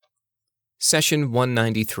Session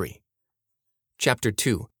 193, Chapter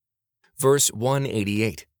 2, Verse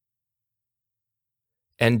 188.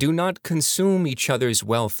 And do not consume each other's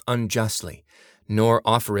wealth unjustly, nor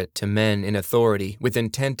offer it to men in authority with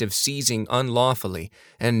intent of seizing unlawfully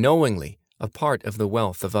and knowingly a part of the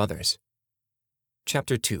wealth of others.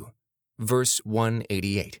 Chapter 2, Verse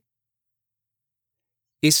 188.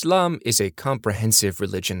 Islam is a comprehensive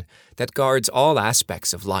religion that guards all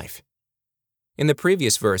aspects of life. In the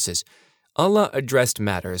previous verses, Allah addressed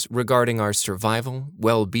matters regarding our survival,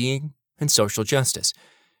 well-being, and social justice.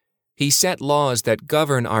 He set laws that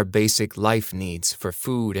govern our basic life needs for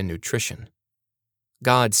food and nutrition.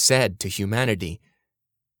 God said to humanity,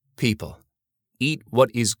 "People, eat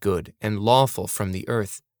what is good and lawful from the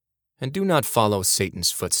earth, and do not follow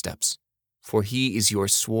Satan's footsteps, for he is your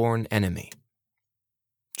sworn enemy."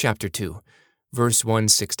 Chapter 2, Verse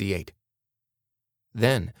 168.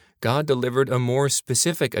 Then God delivered a more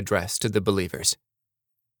specific address to the believers.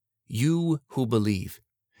 "You who believe,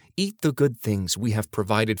 eat the good things we have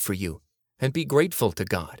provided for you, and be grateful to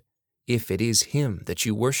God, if it is Him that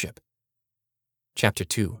you worship." Chapter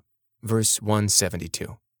 2, Verse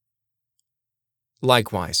 172.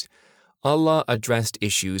 Likewise, Allah addressed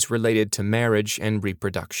issues related to marriage and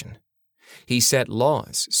reproduction. He set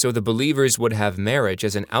laws so the believers would have marriage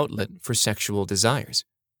as an outlet for sexual desires.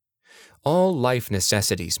 All life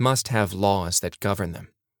necessities must have laws that govern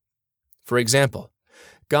them. For example,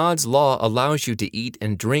 God's law allows you to eat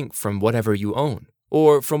and drink from whatever you own,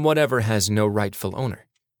 or from whatever has no rightful owner.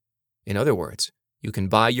 In other words, you can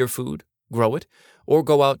buy your food, grow it, or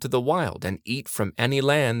go out to the wild and eat from any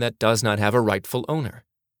land that does not have a rightful owner.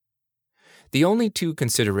 The only two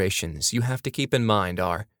considerations you have to keep in mind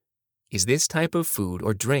are, is this type of food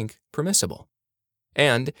or drink permissible?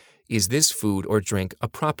 And is this food or drink a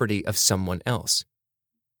property of someone else?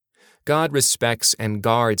 God respects and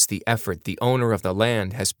guards the effort the owner of the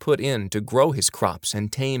land has put in to grow his crops and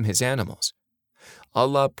tame his animals.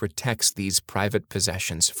 Allah protects these private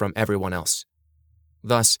possessions from everyone else.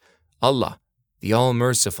 Thus, Allah, the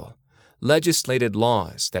All-Merciful, legislated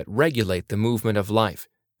laws that regulate the movement of life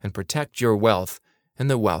and protect your wealth and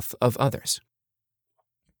the wealth of others.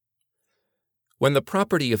 When the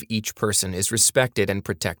property of each person is respected and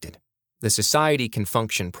protected, the society can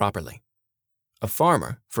function properly. A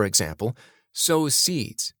farmer, for example, sows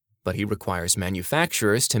seeds, but he requires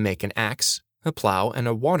manufacturers to make an axe, a plow, and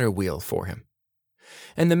a water wheel for him.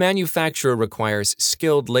 And the manufacturer requires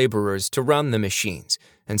skilled laborers to run the machines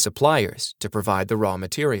and suppliers to provide the raw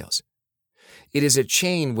materials. It is a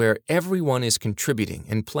chain where everyone is contributing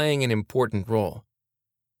and playing an important role.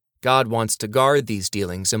 God wants to guard these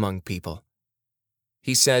dealings among people.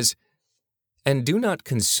 He says, "And do not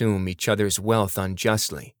consume each other's wealth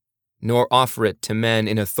unjustly, nor offer it to men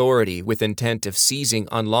in authority with intent of seizing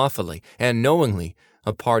unlawfully and knowingly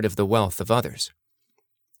a part of the wealth of others."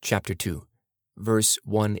 Chapter 2, Verse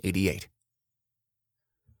 188.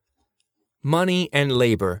 Money and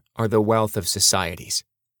labor are the wealth of societies.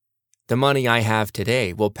 The money I have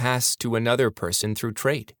today will pass to another person through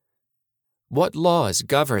trade. What laws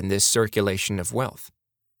govern this circulation of wealth?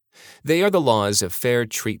 They are the laws of fair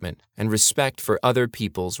treatment and respect for other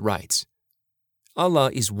people's rights.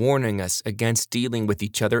 Allah is warning us against dealing with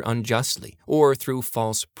each other unjustly or through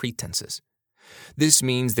false pretenses. This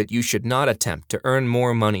means that you should not attempt to earn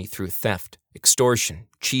more money through theft, extortion,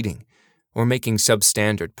 cheating, or making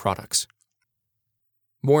substandard products.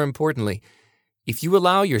 More importantly, if you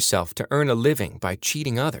allow yourself to earn a living by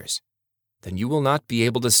cheating others, then you will not be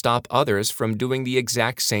able to stop others from doing the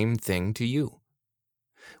exact same thing to you.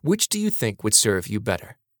 Which do you think would serve you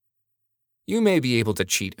better? You may be able to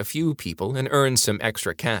cheat a few people and earn some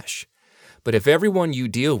extra cash, but if everyone you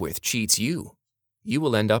deal with cheats you, you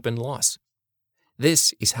will end up in loss.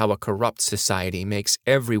 This is how a corrupt society makes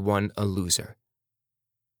everyone a loser.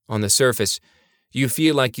 On the surface, you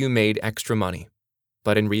feel like you made extra money,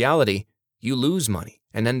 but in reality, you lose money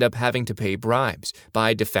and end up having to pay bribes,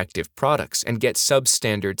 buy defective products, and get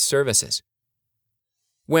substandard services.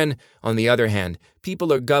 When, on the other hand,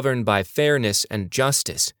 people are governed by fairness and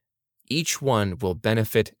justice, each one will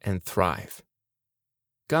benefit and thrive.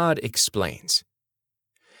 God explains,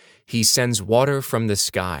 "He sends water from the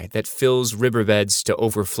sky that fills riverbeds to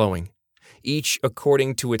overflowing, each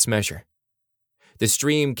according to its measure. The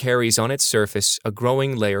stream carries on its surface a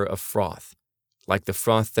growing layer of froth, like the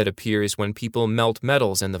froth that appears when people melt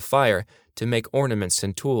metals in the fire to make ornaments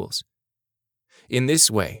and tools. In this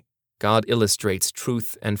way, God illustrates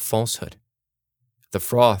truth and falsehood. The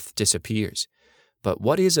froth disappears, but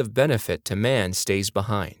what is of benefit to man stays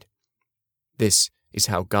behind. This is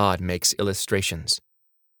how God makes illustrations."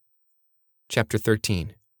 Chapter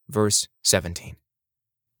 13, verse 17.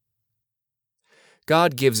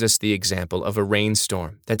 God gives us the example of a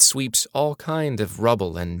rainstorm that sweeps all kind of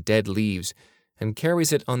rubble and dead leaves and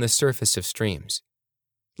carries it on the surface of streams.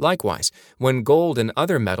 Likewise, when gold and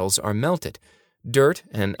other metals are melted, dirt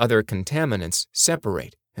and other contaminants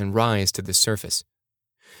separate and rise to the surface.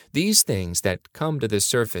 These things that come to the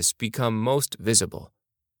surface become most visible,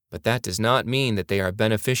 but that does not mean that they are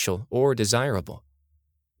beneficial or desirable.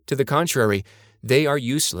 To the contrary, they are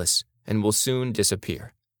useless and will soon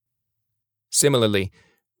disappear. Similarly,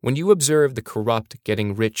 when you observe the corrupt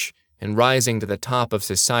getting rich and rising to the top of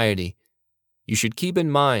society, you should keep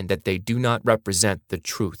in mind that they do not represent the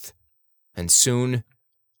truth, and soon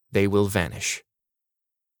they will vanish.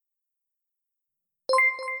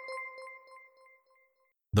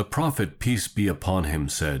 The prophet, peace be upon him,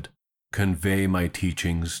 said, "Convey my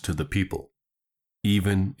teachings to the people,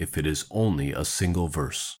 even if it is only a single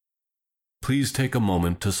verse." Please take a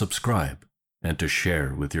moment to subscribe and to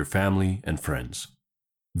share with your family and friends.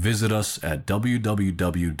 Visit us at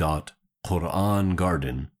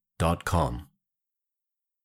www.qurangarden.com.